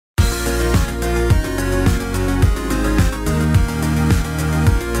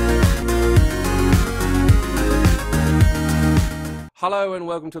Hello and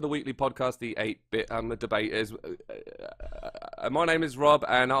welcome to the weekly podcast, the 8-Bit Debaters. My name is Rob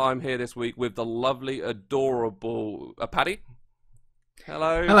and I'm here this week with the lovely, adorable Paddy.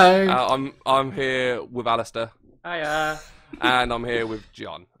 Hello. Hello. I'm here with Alistair. Hiya. And I'm here with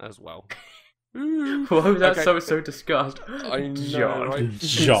John as well. Whoa, that's so disgust. I know, John. right?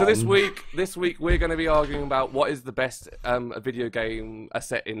 John. So this week we're going to be arguing about what is the best video game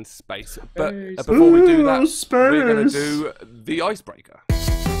set in space. But before we do that, we're going to do the icebreaker.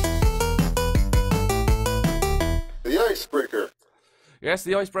 The icebreaker. Yes,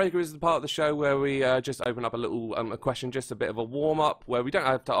 the icebreaker is the part of the show where we just open up a little a question, just a bit of a warm up, where we don't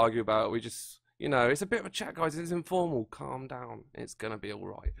have to argue about it. We just, you know, it's a bit of a chat, guys. It's informal. Calm down. It's gonna be all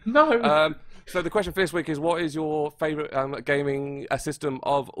right. No. So the question for this week is, what is your favourite gaming system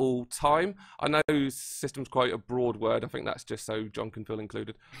of all time? I know system's quite a broad word. I think that's just so John can feel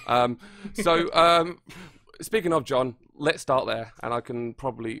included. Speaking of John, let's start there, and I can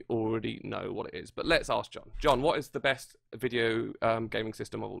probably already know what it is. But let's ask John. John, what is the best video gaming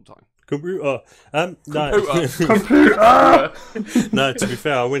system of all time? Computer. No. Computer. No, to be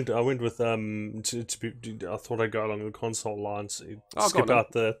fair, I went with I thought I'd go along the console lines. Skip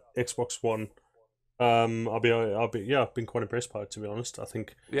out the Xbox One. I've been quite impressed by it, to be honest. I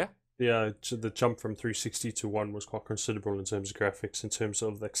think the jump from 360 to One was quite considerable in terms of graphics, in terms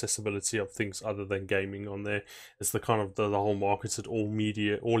of the accessibility of things other than gaming on there. It's the kind of the whole market's at all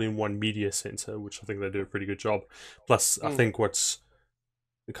in one media center, which I think they do a pretty good job. Plus, I think what's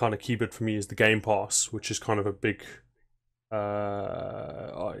the kind of key bit for me is the Game Pass, which is kind of a big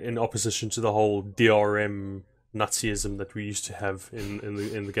in opposition to the whole DRM Nazism that we used to have in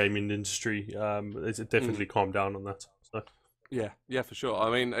the gaming industry. It definitely calmed down on that. So. Yeah, for sure. I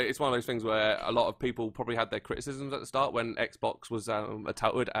mean, it's one of those things where a lot of people probably had their criticisms at the start when Xbox was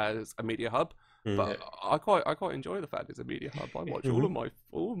touted as a media hub, but I quite enjoy the fact it's a media hub. I watch all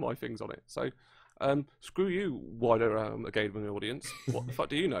of my things on it. So, screw you, wider gaming audience. What the fuck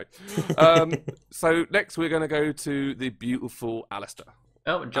do you know? So next we're going to go to the beautiful Alistair.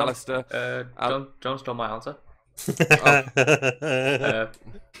 Oh, John. Alistair. John stole my answer. So You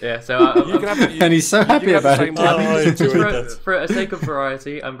can have and he's so happy about it. For a sake of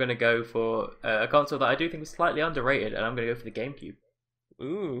variety, I'm going to go for a console that I do think is slightly underrated, and I'm going to go for the GameCube.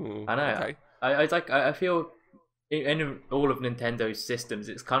 Ooh, I know. Okay. I feel in all of Nintendo's systems,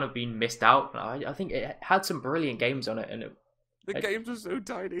 it's kind of been missed out. I think it had some brilliant games on it, and The games were so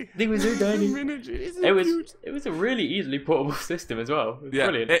tiny. they were so tiny. Cute. It was a really easily portable system as well. It was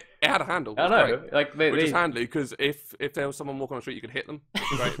brilliant. It had a handle. I know, like which is handy because if there was someone walking on the street, you could hit them.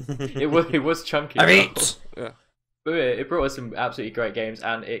 Great. it was chunky. Yeah. But it brought us some absolutely great games,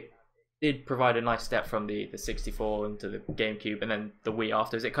 and it did provide a nice step from the 64 into the GameCube, and then the Wii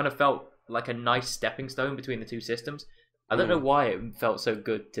afterwards. It kind of felt like a nice stepping stone between the two systems. I don't know why it felt so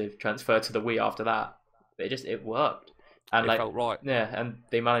good to transfer to the Wii after that, but it worked. And it felt right. Yeah, and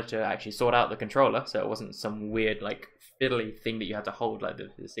they managed to actually sort out the controller, so it wasn't some weird like fiddly thing that you had to hold like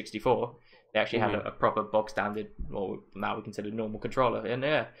the 64. They actually had a proper bog standard, or now we consider normal controller. And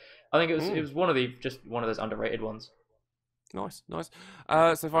yeah, I think it was one of those underrated ones. Nice.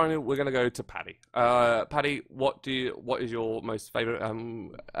 So finally, we're going to go to Paddy. Paddy, what is your most favourite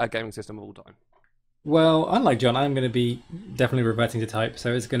gaming system of all time? Well, unlike John, I'm going to be definitely reverting to type,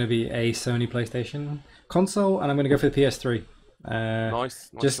 so it's going to be a Sony PlayStation console, and I'm going to go for the PS3. Nice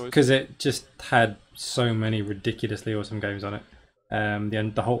just because it just had so many ridiculously awesome games on it.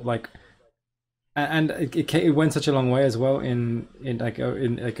 The whole and it went such a long way as well in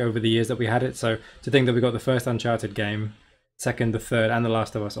over the years that we had it. So to think that we got the first Uncharted game, second, the third, and The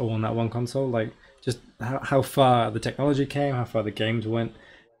Last of Us all on that one console, like just how far the technology came, how far the games went.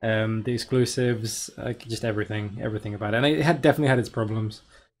 The exclusives, just everything about it. And it definitely had its problems.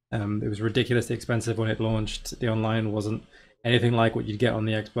 It was ridiculously expensive when it launched. The online wasn't anything like what you'd get on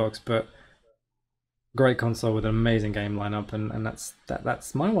the Xbox, but great console with an amazing game lineup, and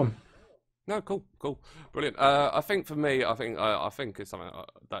that's my one. No, cool, brilliant. I think for me, I think it's something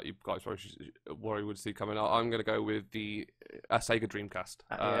that you guys probably would see coming out. I'm going to go with the Sega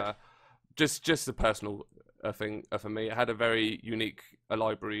Dreamcast. Just a personal thing for me. It had a very unique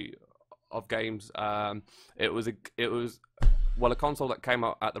library of games. It was a console that came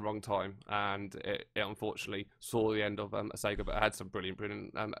out at the wrong time, and it unfortunately saw the end of Sega. But it had some brilliant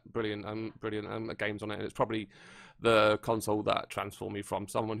games on it. And it's probably the console that transformed me from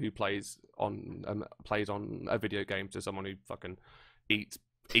someone who plays on a video game to someone who fucking eats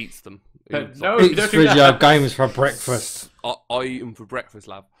them. No, eats video games for breakfast. I eat them for breakfast,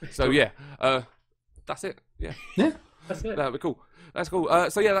 lab. So yeah, that's it. Yeah. That's it. That'd be cool. That's cool.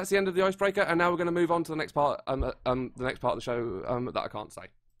 So yeah, that's the end of the icebreaker, and now we're going to move on to the next part. The next part of the show that I can't say.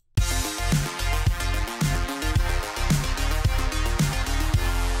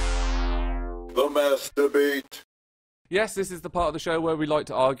 The master beat. Yes, this is the part of the show where we like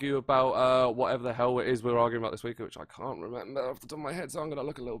to argue about whatever the hell it is we're arguing about this week, which I can't remember off the top of my head, so I'm going to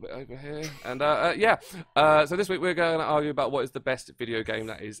look a little bit over here. And so this week we're going to argue about what is the best video game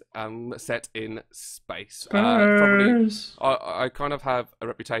that is set in space. Probably, I kind of have a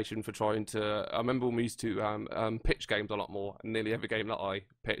reputation for trying to. I remember when we used to pitch games a lot more, and nearly every game that I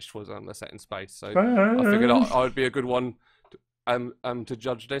pitched was set in space. So I figured I would be a good one to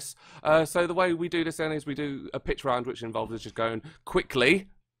judge this. So the way we do this then is we do a pitch round, which involves us just going quickly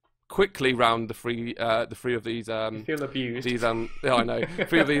round the three of these I feel abused. these yeah, I know,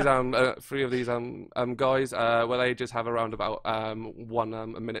 three of these guys where they just have around about a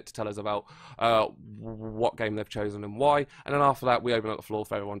minute to tell us about what game they've chosen and why, and then after that we open up the floor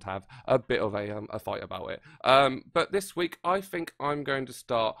for everyone to have a bit of a fight about it. But this week I think I'm going to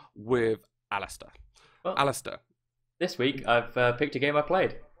start with Alistair. Well, Alistair, this week I've picked a game I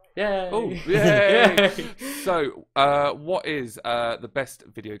played. Yay! Oh, yay! So, what is the best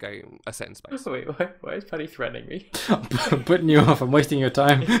video game set in space? Wait, why is Paddy threatening me? I'm putting you off. I'm wasting your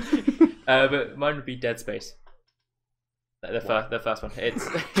time. But mine would be Dead Space. The first one. It's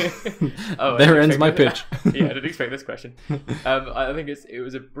there ends my pitch. Yeah, I didn't expect this question. I think it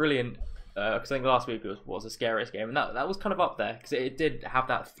was a brilliant. Because I think last week was the scariest game, and that was kind of up there because it did have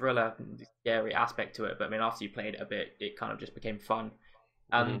that thriller, scary aspect to it. But I mean, after you played it a bit, it kind of just became fun.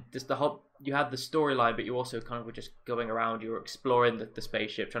 And just you had the storyline, but you also kind of were just going around. You were exploring the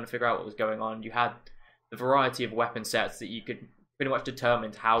spaceship, trying to figure out what was going on. You had the variety of weapon sets that you could pretty much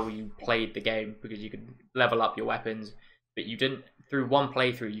determine how you played the game because you could level up your weapons, but you didn't. Through one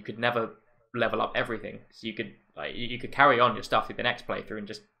playthrough, you could never level up everything. So you could carry on your stuff through the next playthrough and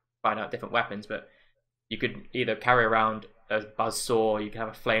just find out different weapons, but you could either carry around a buzzsaw, you could have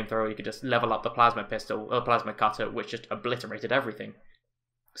a flamethrower, you could just level up the plasma pistol or plasma cutter, which just obliterated everything.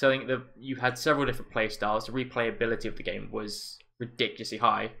 So I think that you had several different play styles. The replayability of the game was ridiculously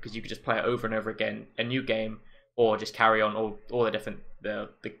high because you could just play it over and over again, a new game, or just carry on all the different the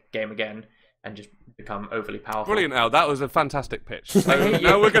game again and just become overly powerful. Brilliant, Al. That was a fantastic pitch. So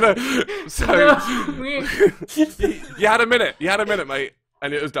now we're gonna. So you had a minute. You had a minute, mate.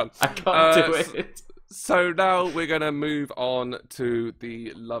 And it was done. I can't do it. So now we're going to move on to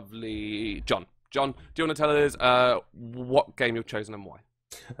the lovely John. John, do you want to tell us what game you've chosen and why?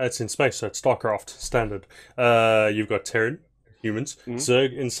 It's in space, so it's StarCraft, standard. You've got Terran, humans,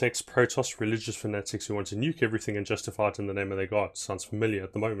 Zerg, insects, Protoss, religious fanatics who want to nuke everything and justify it in the name of their god. Sounds familiar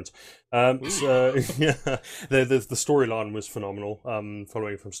at the moment. So, yeah, the storyline was phenomenal,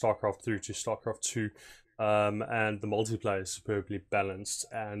 following from StarCraft through to StarCraft 2. And the multiplayer is superbly balanced,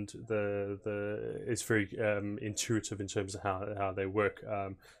 and it's very intuitive in terms of how they work,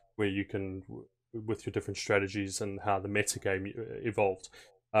 where you can with your different strategies and how the meta game evolved.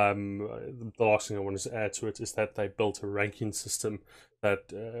 The last thing I wanted to add to it is that they built a ranking system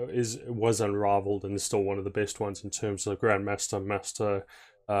that was unrivaled and is still one of the best ones in terms of Grandmaster, Master,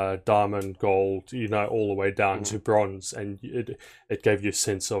 diamond, gold, all the way down to bronze, and it gave you a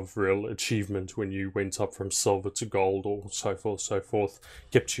sense of real achievement when you went up from silver to gold or so forth,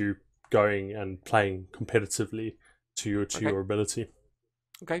 kept you going and playing competitively to your ability.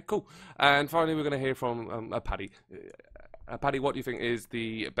 Okay, cool. And finally, we're going to hear from Paddy. Paddy, what do you think is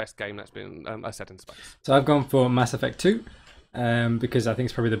the best game that's been set in space? So I've gone for Mass Effect 2. Because I think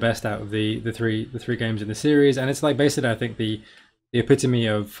it's probably the best out of the three games in the series, and it's like basically I think the epitome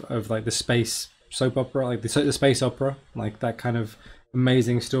of like the space soap opera, like the space opera, like that kind of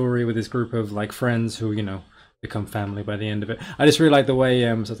amazing story with this group of like friends who become family by the end of it. I just really like the way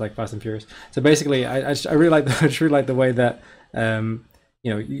so it's like Fast and Furious. So basically, I really like the way that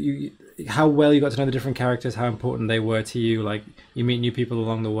you how well you got to know the different characters, how important they were to you. Like you meet new people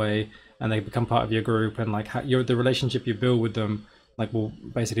along the way, and they become part of your group, and like how the relationship you build with them like will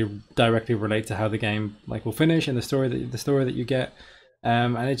basically directly relate to how the game like will finish and the story that you get.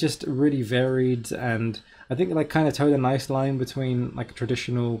 And it just really varied, and I think like kind of towed a nice line between like a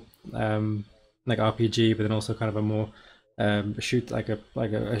traditional like RPG, but then also kind of a more a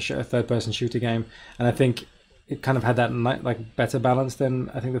third person shooter game. And I think it kind of had that like better balance than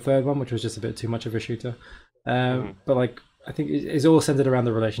I think the third one, which was just a bit too much of a shooter. But like I think it's all centered around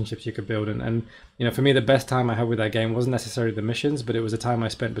the relationships you could build, and for me the best time I had with that game wasn't necessarily the missions, but it was the time I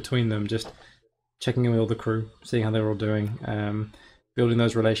spent between them, just checking in with all the crew, seeing how they were all doing, building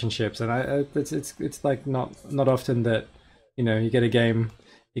those relationships. And it's like not often that you get a game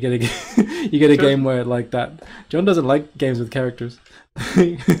You get a you get a game where like that. John doesn't like games with characters.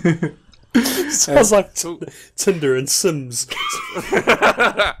 Sounds like Tinder and Sims.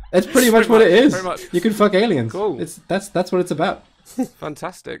 That's pretty much what it is. Pretty much. You can fuck aliens. Cool. That's what it's about.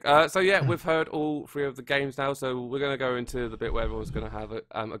 Fantastic. So yeah, we've heard all three of the games now. So we're going to go into the bit where everyone's going to have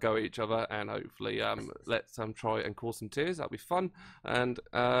a go at each other, and hopefully let's try and cause some tears. That'll be fun. And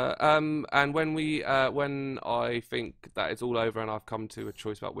when I think that it's all over and I've come to a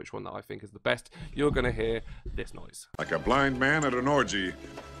choice about which one that I think is the best, you're going to hear this noise. Like a blind man at an orgy,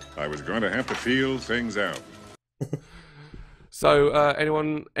 I was going to have to feel things out. So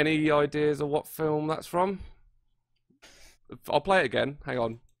anyone, any ideas of what film that's from? I'll play it again. Hang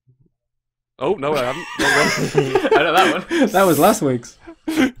on. Oh, no, I haven't. I know that one. That was last week's.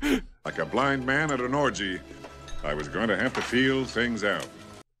 Like a blind man at an orgy, I was going to have to feel things out.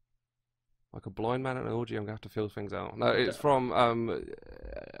 Like a blind man at an orgy, I'm going to have to feel things out. No, it's from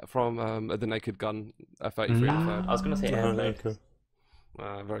The Naked Gun, 33 and a third. I was going to say Airplane. Okay.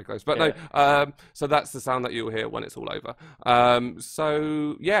 Very close. But Yeah. no, so that's the sound that you'll hear when it's all over.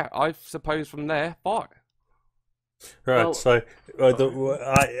 So, yeah, I suppose from there, bye. Right, Well- so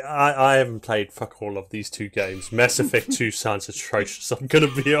I haven't played fuck all of these two games. Mass Effect 2 sounds atrocious, I'm going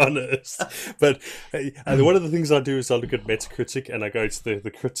to be honest. But one of the things I do is I look at Metacritic and I go to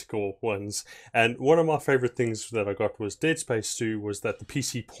the critical ones. And one of my favourite things that I got was Dead Space 2 was that the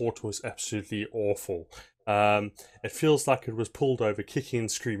PC port was absolutely awful. It feels like it was pulled over kicking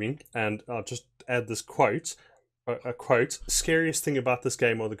and screaming. And I'll just add this quote, a quote, scariest thing about this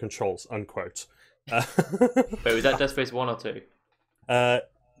game are the controls, unquote. Wait, was that Dead Space 1 or 2?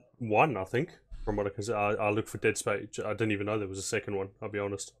 1, I think. From what I can say, I looked for Dead Space. I didn't even know there was a second one. I'll be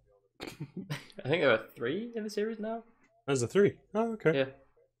honest. I think there are 3 in the series now. There's a 3. Oh, okay. Yeah.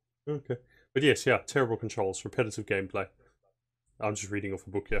 Okay. But yes, yeah, terrible controls, repetitive gameplay. I'm just reading off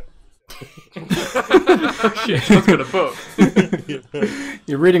a book, yeah. Oh shit, John's got a book.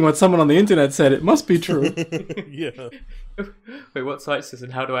 You're reading what someone on the internet said. It must be true. Yeah. Wait, what site's this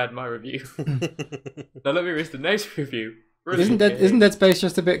and how do I add my review? Now let me read the next review. Isn't Dead Space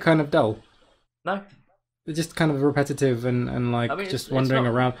just a bit kind of dull? No. It's just kind of repetitive and like I mean, just it's wandering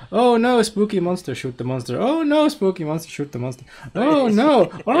not- around. Oh no, spooky monster, shoot the monster. Oh no, spooky monster, shoot the monster. Oh no,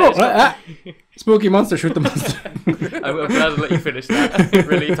 spooky monster, shoot the monster. I'm glad to let you finish that. It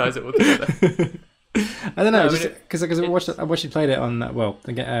really ties it all together. I don't know, No, I just mean, because I watched you played it on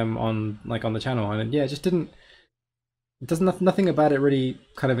on the channel, and yeah, it just didn't. It does nothing about it really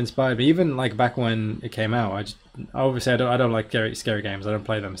kind of inspired me. Even like back when it came out, obviously I don't like scary games. I don't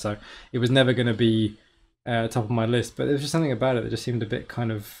play them, so it was never going to be top of my list. But there was just something about it that just seemed a bit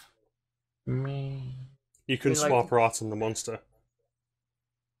kind of. Meh. You can I mean, like- swap right on the monster.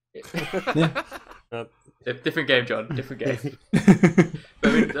 Yeah. Different game, John. Different game.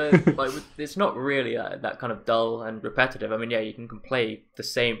 But I mean, like, it's not really that kind of dull and repetitive. I mean, yeah, you can play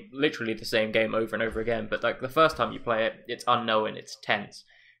literally the same game over and over again. But like the first time you play it, it's unknown, it's tense.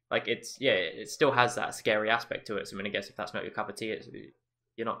 Like it still has that scary aspect to it. So I mean, I guess if that's not your cup of tea,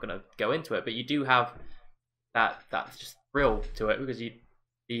 you're not gonna go into it. But you do have that just thrill to it because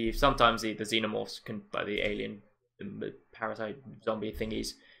sometimes the xenomorphs can, like the alien, the parasite zombie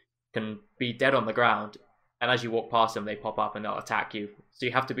thingies, can be dead on the ground, and as you walk past them, they pop up and they'll attack you. So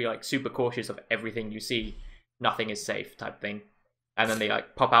you have to be like super cautious of everything you see. Nothing is safe, type thing. And then they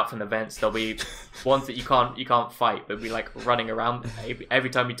like pop out from the vents. There'll be ones that you can't fight, but be like running around. Every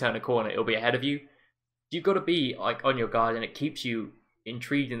time you turn a corner, it'll be ahead of you. You've got to be like on your guard, and it keeps you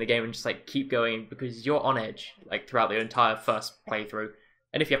intrigued in the game and just like keep going because you're on edge like throughout the entire first playthrough.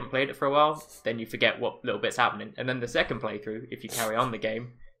 And if you haven't played it for a while, then you forget what little bit's happening. And then the second playthrough, if you carry on the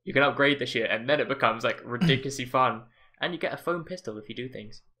game, you can upgrade the shit, and then it becomes like ridiculously fun. And you get a foam pistol if you do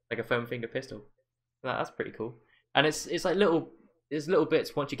things, like a foam finger pistol. That's pretty cool. And it's like there's little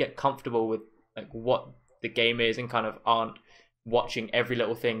bits once you get comfortable with like what the game is and kind of aren't watching every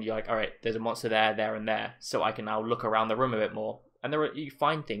little thing. You're like, all right, there's a monster there, there, and there, so I can now look around the room a bit more. And you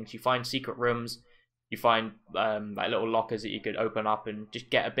find things, you find secret rooms, you find like little lockers that you could open up and just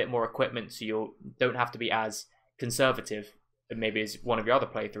get a bit more equipment, so you don't have to be as conservative maybe as one of your other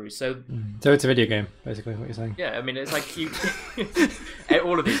playthroughs. So it's a video game, basically, what you're saying. yeah, I mean, it's like you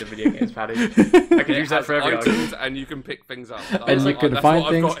all of these are video games, Paddy. I can use that for every argument. items, and you can pick things up. And you can that's find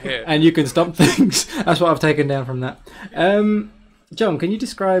what I've things, got here. and you can stop things. That's what I've taken down from that. John, can you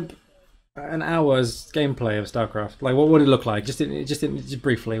describe an hour's gameplay of StarCraft? Like, what would it look like? Just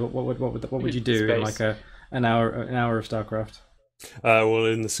briefly. What would you do in like an hour of StarCraft? Well,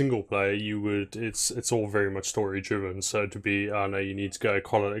 in the single player, it's all very much story driven. So you need to go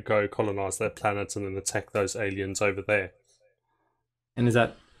colonize that planet and then attack those aliens over there. And is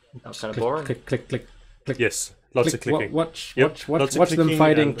that That's kind of boring. Click, click, click, click. Yes, lots of clicking. Watch Lots of watch them clicking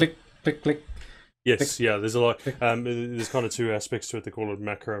fighting. and- Click, click, click. Yes, yeah, there's a lot. There's kind of two aspects to it. They call it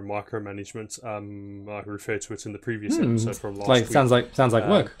macro and micro management. I referred to it in the previous episode from last week. Sounds like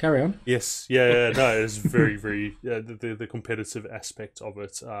work. Carry on. Yes, yeah, no, it's very, very. The competitive aspect of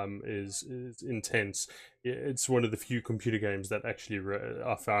it is intense. It's one of the few computer games that actually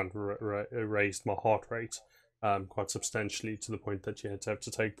I found raised my heart rate quite substantially, to the point that you had to have to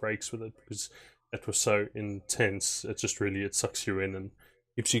take breaks with it because it was so intense. It just really sucks you in and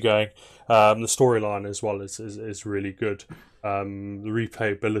keeps you going. The storyline as well is really good. The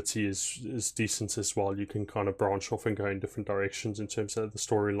replayability is decent as well. You can kind of branch off and go in different directions in terms of the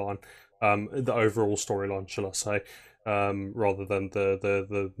storyline, the overall storyline, shall I say, rather than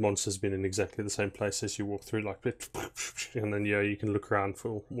the monsters being in exactly the same place as you walk through, like, and then you can look around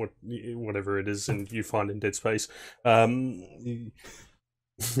for whatever it is and you find in Dead Space.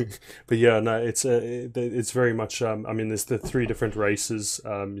 But yeah, no, it's very much. I mean, there's the three different races: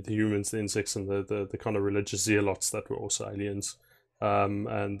 the humans, the insects, and the kind of religious zealots that were also aliens.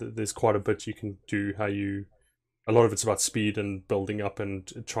 And there's quite a bit you can do. A lot of it's about speed and building up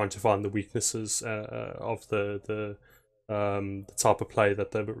and trying to find the weaknesses of the type of play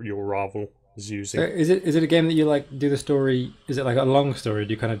that your rival is using. So is it a game that you like do the story? Is it like a long story?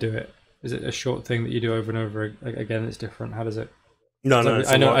 Do you kind of do it? Is it a short thing that you do over and over again? It's different. How does it? No,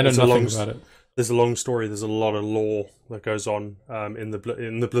 I know nothing about it. There's a long story. There's a lot of lore that goes on in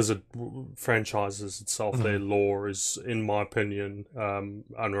the Blizzard franchises itself. Mm-hmm. Their lore is, in my opinion,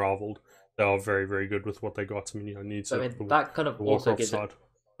 unraveled. They are very, very good with what they got. I mean, that kind of also gives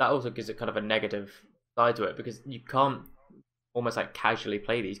it kind of a negative side to it, because you can't almost like casually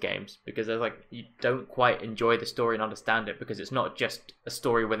play these games, because there's like, you don't quite enjoy the story and understand it, because it's not just a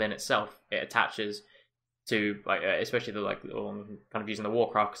story within itself. It attaches to, like, especially I'm kind of using the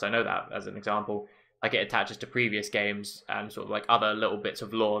Warcraft because I know that as an example. Like, it attaches to previous games and sort of like other little bits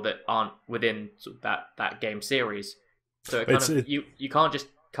of lore that aren't within sort of that game series. So you can't just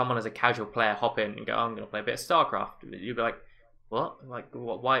come on as a casual player, hop in and go, I'm going to play a bit of StarCraft. You'd be like, what? Like,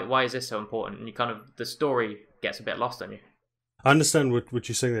 why is this so important? And you kind of, the story gets a bit lost on you. I understand what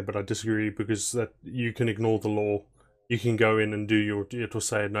you're saying there, but I disagree, because that you can ignore the lore. You can go in and it will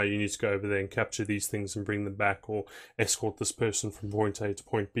say, no, you need to go over there and capture these things and bring them back, or escort this person from point A to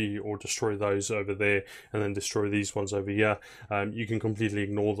point B, or destroy those over there and then destroy these ones over here. You can completely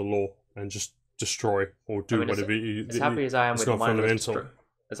ignore the law and just destroy or do whatever. As happy as I am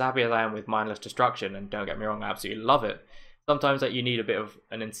with mindless destruction, and don't get me wrong, I absolutely love it. Sometimes you need a bit of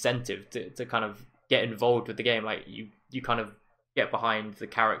an incentive to kind of get involved with the game. Like, you kind of get behind the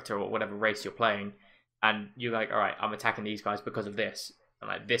character or whatever race you're playing, and you're like, all right, I'm attacking these guys because of this, and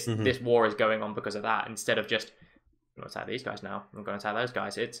like this war is going on because of that. Instead of just, I'm going to attack these guys now, I'm going to attack those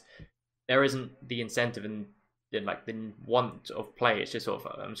guys. There isn't the incentive and like the want of play. It's just sort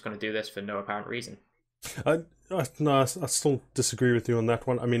of, I'm just going to do this for no apparent reason. I still disagree with you on that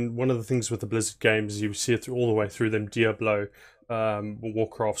one. I mean, one of the things with the Blizzard games, you see it all the way through them. Diablo,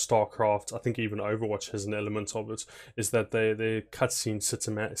 Warcraft, StarCraft, I think even Overwatch has an element of it, is that their cutscene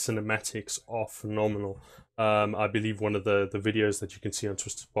cinematics are phenomenal. I believe one of the videos that you can see on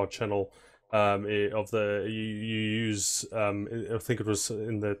Twisted Pod channel you use, I think it was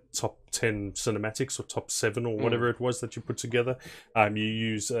in the top 10 cinematics or top 7 or whatever it was that you put together. You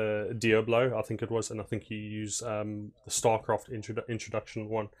use Diablo, I think it was, and I think you use the StarCraft introduction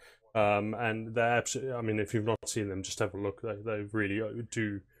one. And they're absolutely, I mean, if you've not seen them, just have a look. They really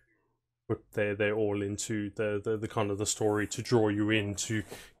do put their all into the kind of the story to draw you in, to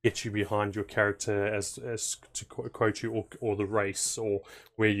get you behind your character, as to quote you, or the race, or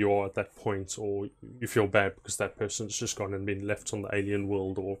where you are at that point, or you feel bad because that person's just gone and been left on the alien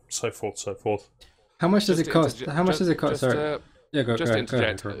world, or so forth. How much does it cost? How much does it cost? Sorry. Yeah, go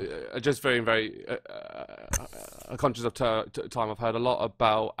interject. Go ahead. Just very, very conscious of time. I've heard a lot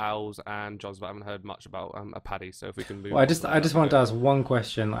about owls and Johns, but I haven't heard much about a paddy. So if we can move. Well, I just wanted to ask one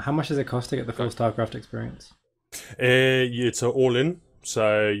question. Like, how much does it cost to get the full StarCraft experience? It's all in.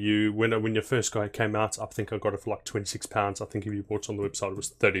 So when your first guy came out, I think I got it for like £26. I think if you bought it on the website, it was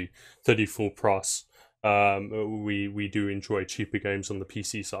 30 full price. We do enjoy cheaper games on the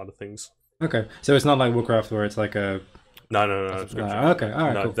PC side of things. Okay, so it's not like Warcraft where it's like a. No. Okay,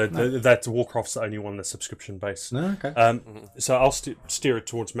 all right, cool. That Warcraft's the only one that's subscription based. No, okay. So I'll steer it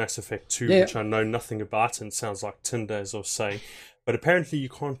towards Mass Effect 2, which I know nothing about, and it sounds like Tinder, as I was saying. But apparently you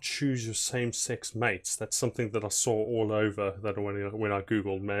can't choose your same-sex mates. That's something that I saw all over that when I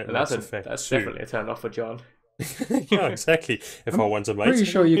googled Mass Effect 2. That's definitely a turn off for John. Yeah, exactly. If I want to mate, pretty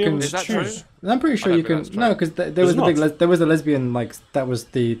sure you be able can- to Is that choose. true? I'm pretty sure I you don't can. think that's No, true. because there There's was the big. not. There was the lesbian, like that was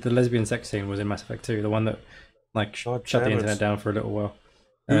the lesbian sex scene was in Mass Effect 2, the one that like God shut the damn it. internet down for a little while.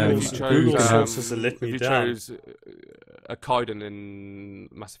 Google- If you Google chose, sources are letting if me you down. chose a Kaiden in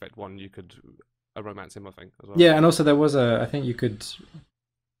Mass Effect 1, you could romance him, I think, as well. Yeah, and also there was I think you could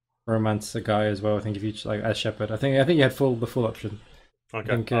romance a guy as well. I think if you like as Shepard, I think you had the full option. Okay,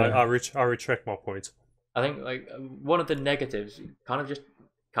 think, I retract my point. I think like one of the negatives kind of just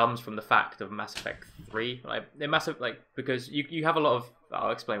comes from the fact of Mass Effect 3. Like in because you have a lot of.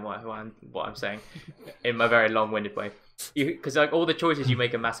 I'll explain what I'm saying in my very long-winded way. Because like all the choices you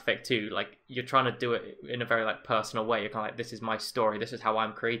make in Mass Effect 2, like you're trying to do it in a very like personal way. You're kind of like, this is my story. This is how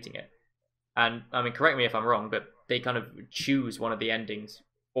I'm creating it. And I mean, correct me if I'm wrong, but they kind of choose one of the endings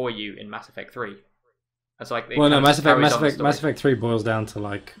for you in Mass Effect 3. And so like, Well, no, Mass Effect Mass 3 boils down to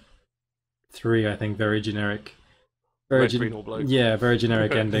like 3, I think, very generic. Very Red, green, or blue. Yeah, very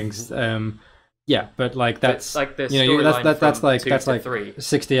generic endings. Yeah, but like that's like the that's from like 2 that's to like 3.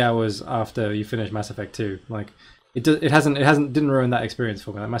 60 hours after you finish Mass Effect 2. Like didn't ruin that experience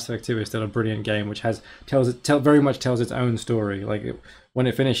for me. Like, Mass Effect 2 is still a brilliant game which very much tells its own story. Like when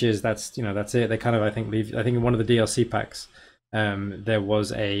it finishes, that's it. They kind of I think in one of the DLC packs there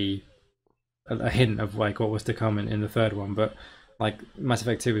was a hint of like what was to come in the third one, but like Mass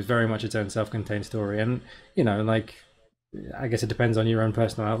Effect 2 is very much its own self-contained story, and like I guess it depends on your own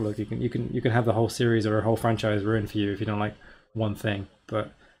personal outlook. You can have the whole series or a whole franchise ruined for you if you don't like one thing,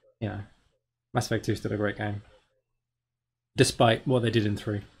 but Mass Effect 2 is still a great game, despite what they did in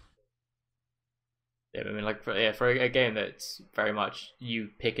 3. Yeah, I mean, like for a game that's very much you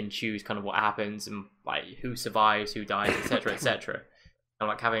pick and choose kind of what happens and like who survives, who dies, etc., etc. And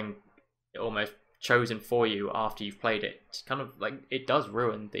like having it almost chosen for you after you've played it, it's kind of like it does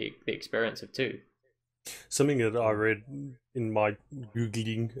ruin the experience of 2. Something that I read in my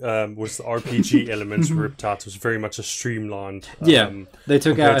googling was the RPG elements were ripped out. It was very much a streamlined. They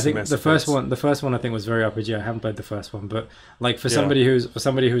took out. I think Mass the first Effect. one. The first one I think was very RPG. I haven't played the first one, but like for somebody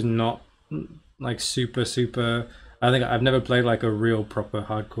who's not like super. I think I've never played like a real proper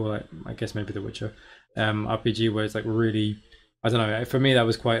hardcore. Like I guess maybe The Witcher RPG where it's like really. I don't know. For me, that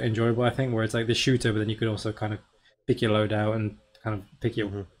was quite enjoyable. I think where it's like the shooter, but then you could also kind of pick your load out and kind of pick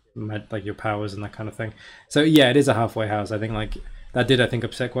your like your powers and that kind of thing. So yeah, it is a halfway house. I think like that did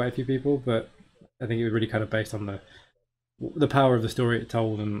upset quite a few people, but I think it was really kind of based on the power of the story it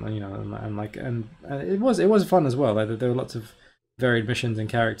told, and it was fun as well. Like, there were lots of varied missions and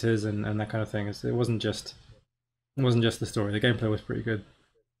characters and that kind of thing. It wasn't just the story. The gameplay was pretty good.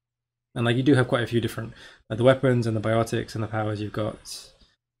 And like you do have quite a few different the weapons and the biotics and the powers you've got,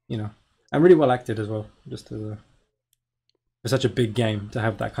 and really well acted as well. Just for such a big game to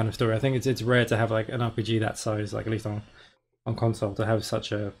have that kind of story, I think it's rare to have like an RPG that size, like at least on console, to have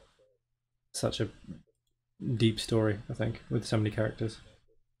such a deep story. I think with so many characters.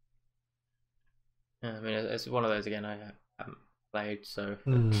 Yeah, I mean, it's one of those again. I haven't played, so.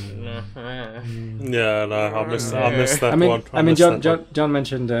 Yeah, no, I missed that one. I mean, John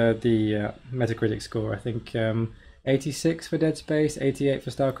mentioned the Metacritic score. I think 86 for Dead Space, 88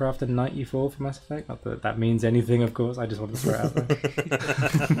 for StarCraft, and 94 for Mass Effect. Not that that means anything, of course. I just wanted to throw it out there.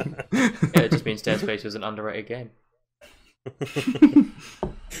 Yeah, it just means Dead Space was an underrated game.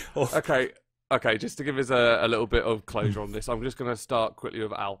 Okay, just to give us a little bit of closure on this, I'm just going to start quickly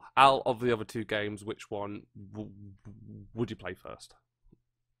with Al. Al, of the other two games, which one would you play first?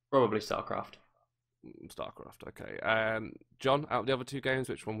 Probably StarCraft. StarCraft, okay. John, out of the other two games,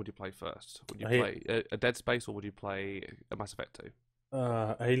 which one would you play first? Would you play a Dead Space or would you play a Mass Effect 2?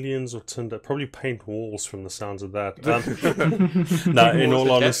 Aliens or Tinder? Probably paint walls from the sounds of that. No, in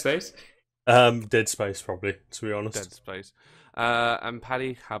all honesty, Dead Space? Dead Space probably, to be honest. Dead Space. And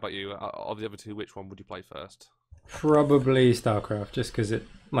Paddy, how about you? Of the other two, which one would you play first? Probably StarCraft, just because it,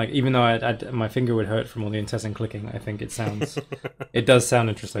 like, even though my finger would hurt from all the incessant clicking, I think it does sound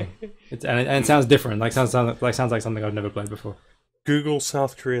interesting. And it sounds different. Like sounds like something I've never played before. Google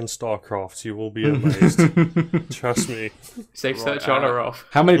South Korean StarCraft, you will be amazed. Trust me. Safe search on or off.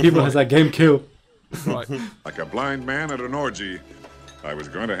 How many people has that game killed? Right. Like a blind man at an orgy, I was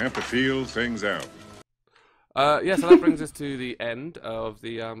going to have to feel things out. Yeah, so that brings us to the end of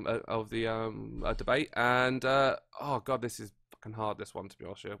the debate, and oh god, this is fucking hard. This one, to be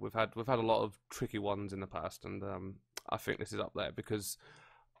honest, we've had a lot of tricky ones in the past, and I think this is up there because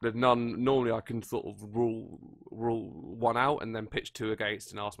there's none. Normally, I can sort of rule one out and then pitch two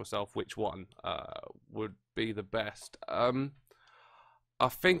against, and ask myself which one would be the best. I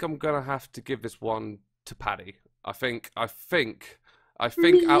think I'm gonna have to give this one to Paddy. I think I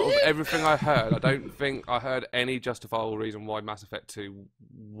think out of everything I heard, I don't think I heard any justifiable reason why Mass Effect 2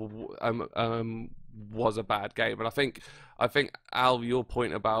 was a bad game. And I think Al, your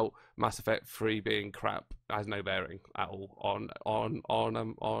point about Mass Effect 3 being crap has no bearing at all on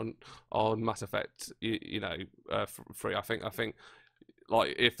Mass Effect. 3. I think.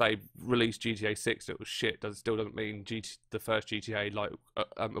 Like, if they released GTA 6, it was shit. Still doesn't mean the first GTA it was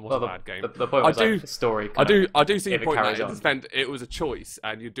a bad game. The point was the story. I do see your point that it was a choice,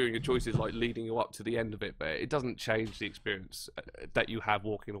 and you're doing your choices like leading you up to the end of it, but it doesn't change the experience that you have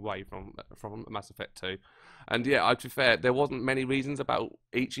walking away from Mass Effect 2. And yeah, to be fair, there wasn't many reasons about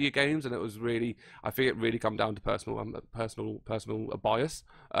each of your games, and it was really, I think it really come down to personal bias.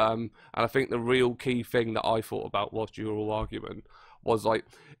 And I think the real key thing that I thought about whilst you were all arguing was, like,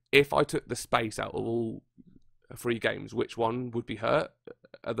 if I took the space out of all 3 games, which one would be hurt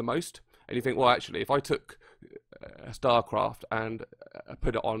the most? And you think, well, actually, if I took StarCraft and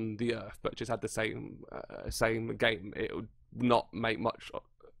put it on the Earth, but just had the same game, it would not make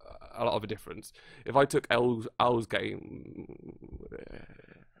a lot of a difference. If I took L's game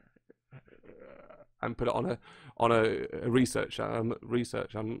and put it on a research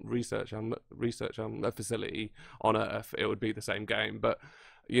facility on Earth, it would be the same game. But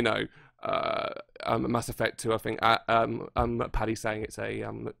Mass Effect 2, I think Paddy's saying it's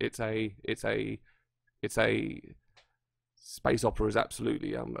a space opera is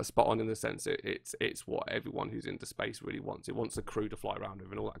absolutely spot on in the sense it's what everyone who's into space really wants. It wants a crew to fly around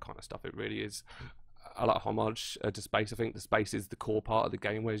with and all that kind of stuff. It really is a lot of homage to space. I think the space is the core part of the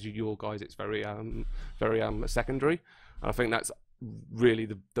game, whereas your guys, it's very secondary. And I think that's really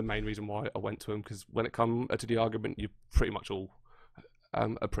the main reason why I went to them, because when it comes to the argument, you're pretty much all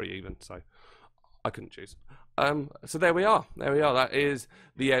are pretty even. So I couldn't choose. So there we are. That is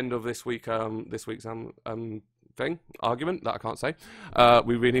the end of this week's argument that I can't say.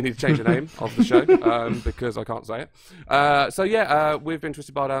 We really need to change the name of the show because I can't say it. So yeah, we've been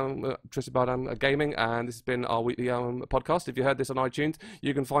Twisted Bar Gaming, and this has been our weekly podcast. If you heard this on iTunes,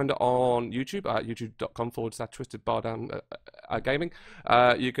 you can find it on YouTube at youtube.com/Twisted Bar Gaming.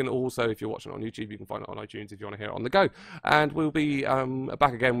 You can also, if you're watching on YouTube, you can find it on iTunes if you want to hear it on the go. And we'll be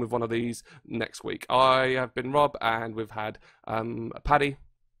back again with one of these next week. I have been Rob, and we've had Paddy.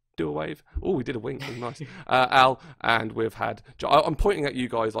 Do a wave. Oh, we did a wink. Nice. Al, and we've had John. I'm pointing at you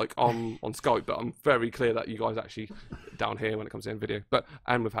guys like on Skype, but I'm very clear that you guys are actually down here when it comes to video.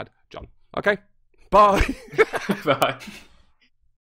 And we've had John. Okay, bye. Bye.